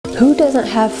Who doesn't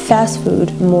have fast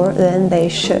food more than they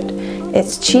should?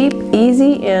 It's cheap,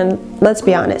 easy, and let's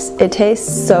be honest, it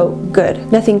tastes so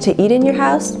good. Nothing to eat in your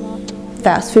house?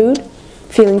 Fast food.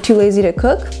 Feeling too lazy to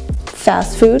cook?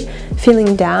 Fast food.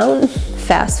 Feeling down?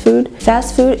 Fast food.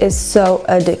 Fast food is so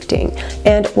addicting,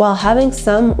 and while having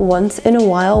some once in a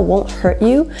while won't hurt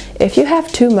you, if you have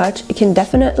too much, it can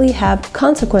definitely have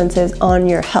consequences on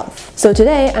your health. So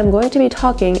today I'm going to be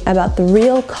talking about the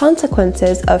real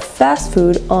consequences of fast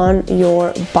food on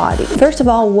your body. First of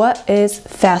all, what is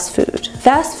fast food?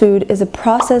 Fast food is a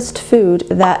processed food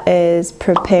that is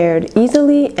prepared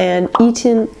easily and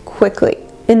eaten quickly.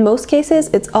 In most cases,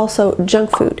 it's also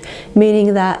junk food,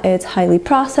 meaning that it's highly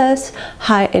processed,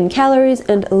 high in calories,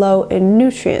 and low in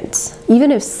nutrients.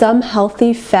 Even if some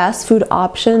healthy fast food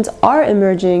options are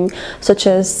emerging, such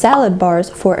as salad bars,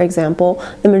 for example,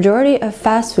 the majority of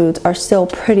fast foods are still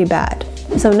pretty bad.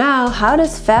 So now, how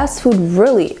does fast food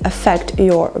really affect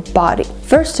your body?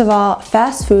 First of all,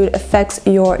 fast food affects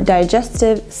your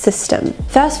digestive system.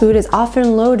 Fast food is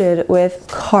often loaded with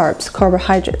carbs,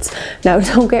 carbohydrates. Now,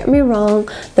 don't get me wrong,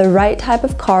 the right type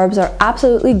of carbs are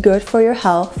absolutely good for your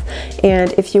health,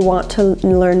 and if you want to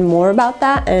learn more about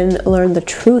that and learn the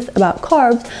truth about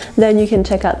carbs, then you can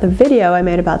check out the video I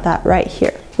made about that right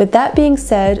here. With that being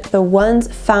said, the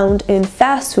ones found in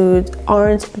fast food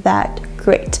aren't that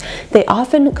great. They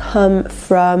often come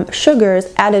from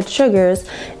sugars, added sugars,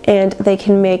 and they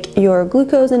can make your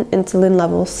glucose and insulin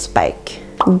levels spike.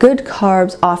 Good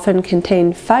carbs often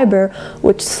contain fiber,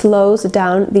 which slows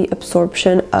down the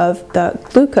absorption of the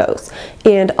glucose.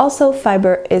 And also,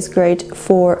 fiber is great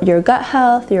for your gut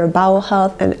health, your bowel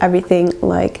health, and everything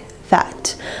like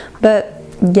that. But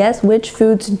guess which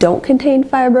foods don't contain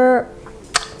fiber?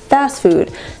 Fast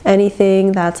food.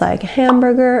 Anything that's like a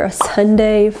hamburger, a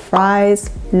sundae, fries,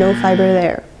 no fiber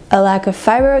there. A lack of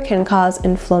fiber can cause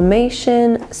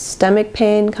inflammation, stomach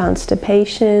pain,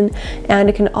 constipation, and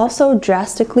it can also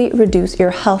drastically reduce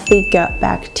your healthy gut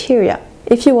bacteria.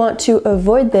 If you want to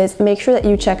avoid this, make sure that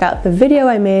you check out the video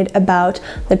I made about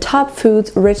the top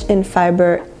foods rich in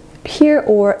fiber here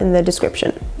or in the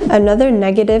description. Another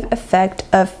negative effect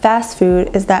of fast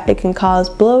food is that it can cause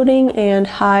bloating and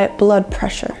high blood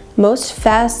pressure. Most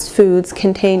fast foods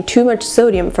contain too much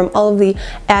sodium from all of the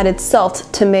added salt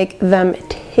to make them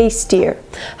tastier.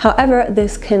 However,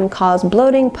 this can cause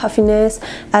bloating, puffiness,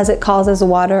 as it causes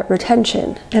water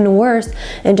retention. And worse,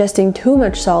 ingesting too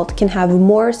much salt can have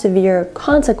more severe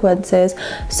consequences,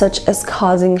 such as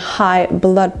causing high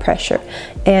blood pressure,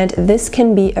 and this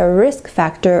can be a risk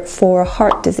factor for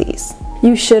heart disease.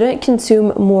 You shouldn't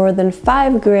consume more than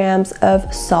 5 grams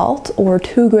of salt or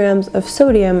 2 grams of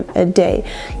sodium a day,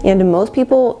 and most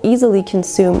people easily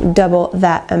consume double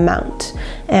that amount.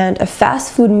 And a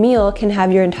fast food meal can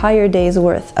have your entire day's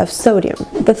worth of sodium.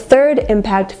 The third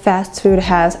impact fast food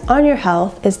has on your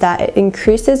health is that it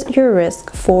increases your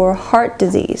risk for heart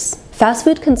disease. Fast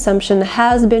food consumption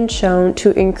has been shown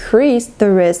to increase the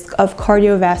risk of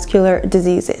cardiovascular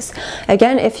diseases.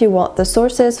 Again, if you want the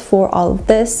sources for all of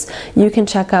this, you can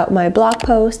check out my blog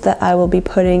post that I will be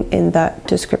putting in the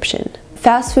description.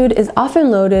 Fast food is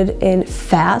often loaded in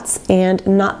fats, and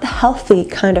not the healthy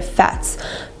kind of fats,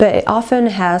 but it often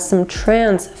has some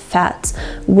trans fats,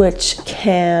 which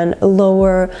can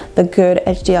lower the good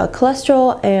HDL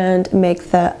cholesterol and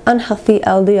make the unhealthy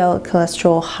LDL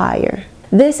cholesterol higher.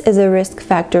 This is a risk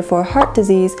factor for heart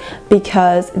disease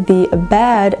because the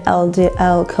bad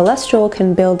LDL cholesterol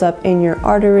can build up in your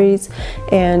arteries,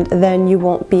 and then you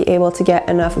won't be able to get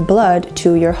enough blood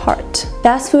to your heart.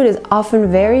 Fast food is often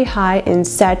very high in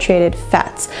saturated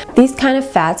fats. These kind of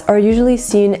fats are usually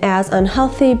seen as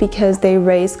unhealthy because they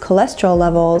raise cholesterol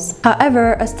levels.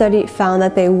 However, a study found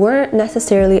that they weren't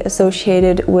necessarily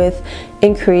associated with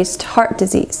increased heart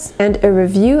disease. And a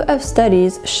review of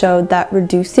studies showed that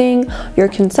reducing your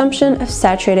consumption of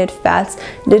saturated fats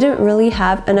didn't really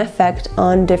have an effect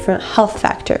on different health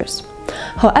factors.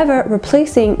 However,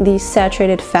 replacing these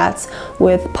saturated fats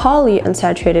with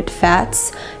polyunsaturated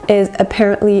fats is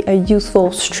apparently a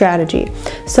useful strategy.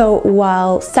 So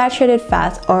while saturated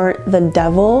fats aren't the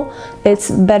devil, it's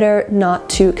better not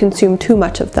to consume too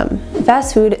much of them.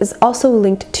 Fast food is also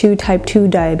linked to type 2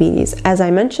 diabetes. As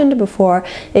I mentioned before,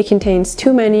 it contains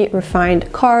too many refined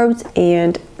carbs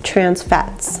and trans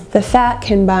fats. The fat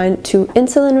can bind to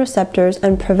insulin receptors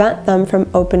and prevent them from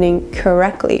opening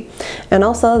correctly. And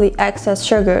also, the excess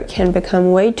sugar can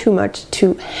become way too much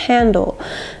to handle,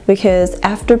 because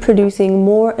after producing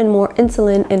more and more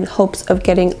insulin in hopes of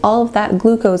getting all of that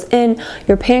glucose in,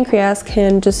 your pancreas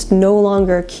can just no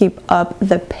longer keep up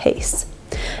the pace.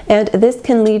 And this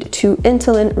can lead to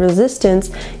insulin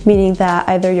resistance, meaning that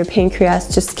either your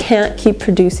pancreas just can't keep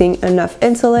producing enough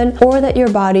insulin, or that your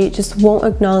body just won't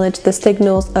acknowledge the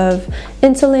signals of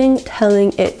insulin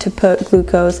telling it to put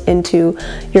glucose into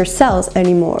your cells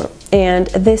anymore. And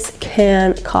this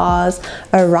can cause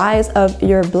a rise of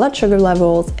your blood sugar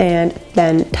levels and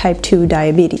then type 2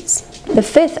 diabetes. The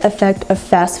fifth effect of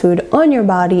fast food on your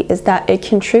body is that it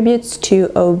contributes to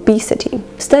obesity.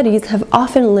 Studies have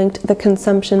often linked the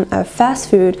consumption of fast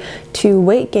food to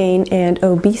weight gain and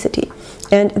obesity.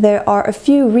 And there are a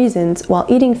few reasons why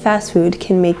eating fast food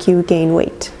can make you gain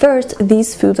weight. First,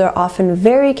 these foods are often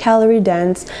very calorie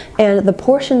dense and the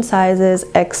portion size is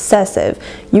excessive.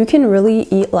 You can really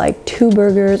eat like 2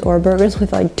 burgers or burgers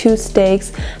with like 2 steaks,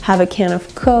 have a can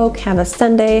of Coke, have a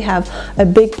sundae, have a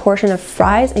big portion of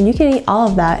fries, and you can eat all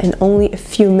of that in only a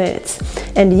few minutes.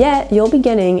 And yet, you'll be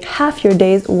getting half your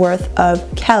day's worth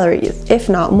of calories, if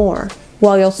not more.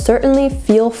 While you'll certainly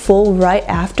feel full right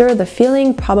after, the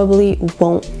feeling probably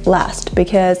won't last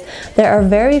because there are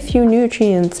very few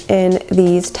nutrients in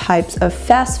these types of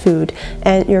fast food,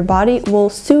 and your body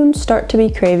will soon start to be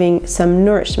craving some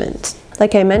nourishment.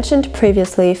 Like I mentioned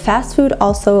previously, fast food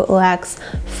also lacks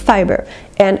fiber,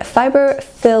 and fiber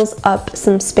fills up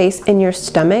some space in your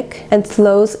stomach and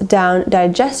slows down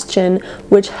digestion,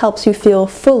 which helps you feel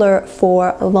fuller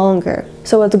for longer.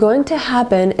 So what's going to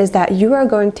happen is that you are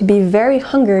going to be very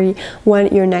hungry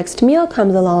when your next meal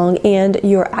comes along, and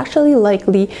you're actually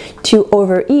likely to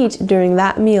overeat during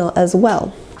that meal as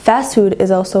well. Fast food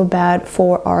is also bad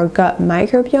for our gut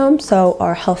microbiome, so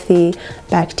our healthy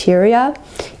bacteria.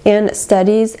 And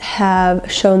studies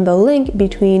have shown the link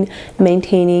between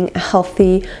maintaining a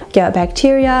healthy gut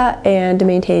bacteria and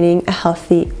maintaining a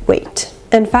healthy weight.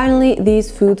 And finally, these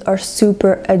foods are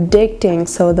super addicting,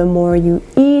 so the more you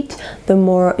eat, the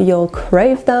more you'll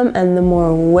crave them and the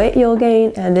more weight you'll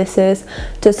gain, and this is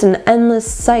just an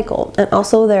endless cycle. And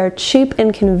also they're cheap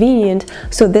and convenient,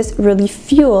 so this really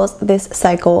fuels this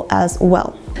cycle as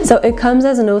well. So it comes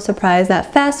as no surprise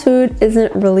that fast food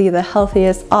isn't really the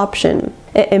healthiest option.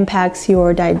 It impacts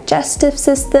your digestive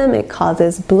system, it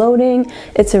causes bloating,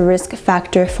 it's a risk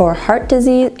factor for heart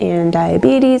disease and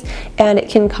diabetes, and it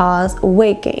can cause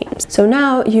weight gain. So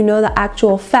now you know the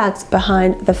actual facts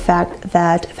behind the fact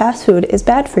that fast food is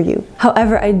bad for you.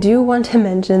 However, I do want to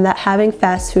mention that having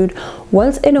fast food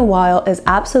once in a while is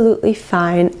absolutely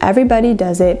fine. Everybody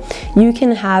does it. You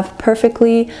can have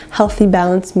perfectly healthy,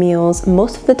 balanced meals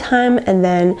most of the time and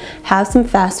then have some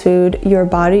fast food. Your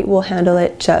body will handle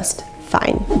it just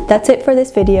fine. That's it for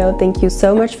this video. Thank you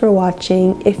so much for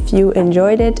watching. If you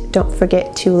enjoyed it, don't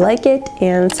forget to like it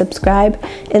and subscribe,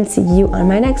 and see you on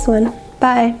my next one.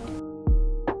 Bye.